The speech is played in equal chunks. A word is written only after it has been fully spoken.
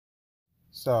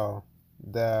So,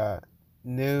 the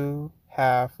new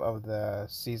half of the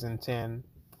season 10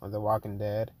 of The Walking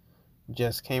Dead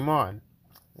just came on.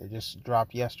 It just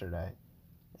dropped yesterday.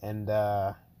 And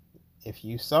if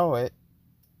you saw it,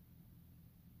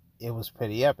 it was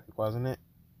pretty epic, wasn't it?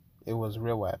 It was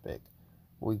real epic.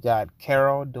 We got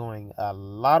Carol doing a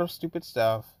lot of stupid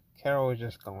stuff. Carol was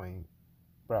just going,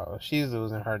 bro, she's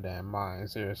losing her damn mind,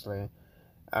 seriously.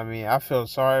 I mean, I feel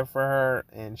sorry for her,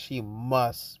 and she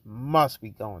must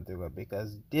be going through it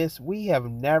because we have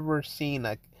never seen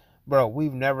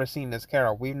we've never seen this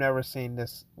Carol. We've never seen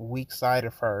this weak side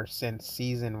of her since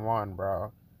season one,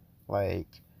 bro. Like,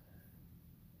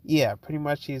 yeah, pretty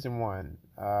much season one.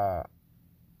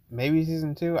 Maybe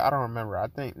season two. I don't remember. I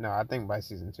think no. I think by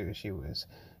season two she was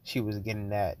getting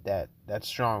that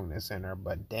strongness in her.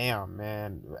 But damn,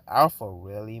 man, Alpha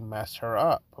really messed her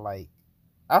up. Like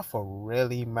Alpha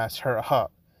really messed her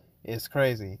up. It's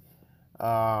crazy.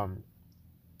 Um,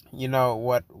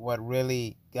 what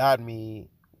really got me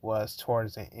was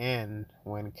towards the end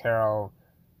when Carol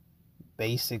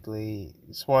basically,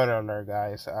 spoiler alert,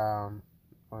 guys.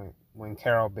 When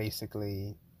Carol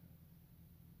basically,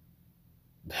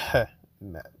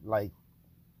 like,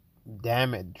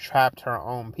 damn it, trapped her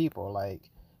own people. Like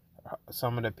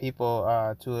some of the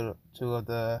people, two of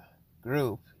the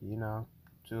group,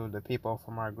 two of the people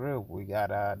from our group,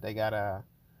 they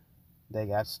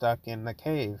got stuck in the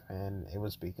cave, and it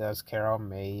was because Carol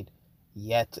made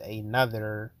yet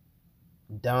another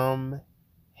dumb,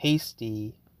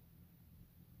 hasty,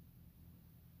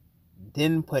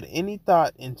 didn't put any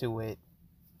thought into it,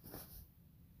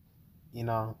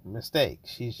 mistake.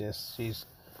 She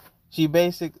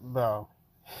basic, bro.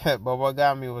 But what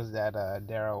got me was that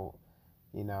Daryl,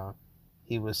 you know,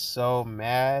 he was so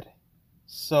mad,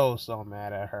 so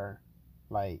mad at her,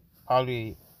 like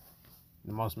probably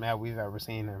the most mad we've ever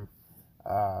seen him.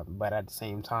 But at the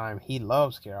same time, he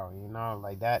loves Carol,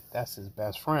 like that's his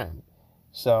best friend.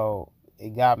 So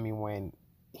it got me when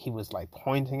he was like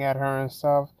pointing at her and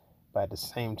stuff, but at the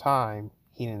same time,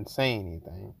 he didn't say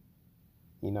anything.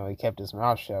 He kept his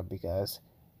mouth shut because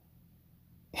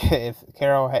if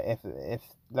Carol had, if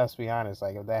let's be honest,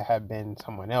 like if that had been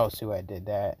someone else who had did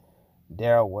that,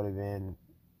 Daryl would have been,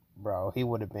 bro. He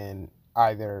would have been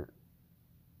either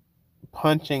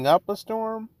punching up a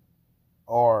storm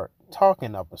or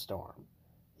talking up a storm.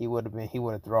 He would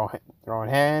have thrown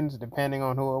hands depending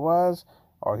on who it was,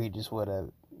 or he just would have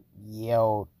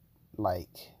yelled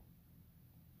like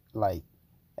like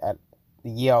at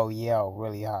yell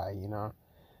really high.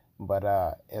 But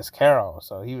it's Carol,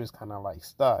 so he was kind of like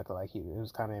stuck, like he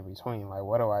was kind of in between, like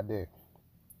what do I do?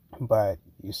 But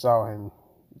you saw him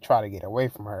try to get away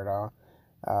from her though.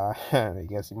 I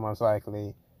guess he most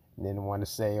likely didn't want to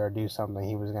say or do something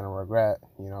he was gonna regret,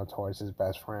 towards his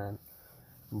best friend.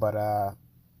 But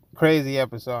crazy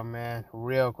episode, man.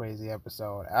 Real crazy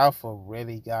episode. Alpha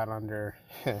really got under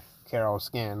Carol's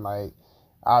skin. Like,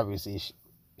 obviously,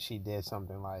 she did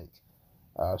something like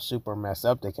super messed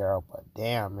up to Carol. But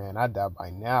damn, man, I doubt by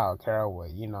now Carol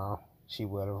would, she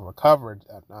would have recovered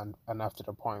enough to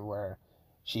the point where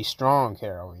she's strong,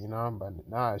 Carol. But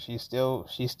nah, she's still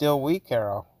weak,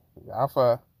 Carol.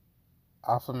 Alpha,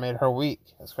 Alpha made her weak.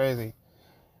 That's crazy.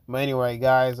 But anyway,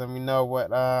 guys, let me know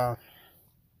what let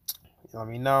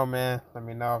me know, man. Let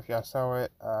me know if y'all saw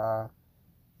it.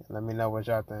 Let me know what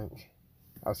y'all think.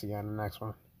 I'll see you on the next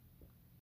one.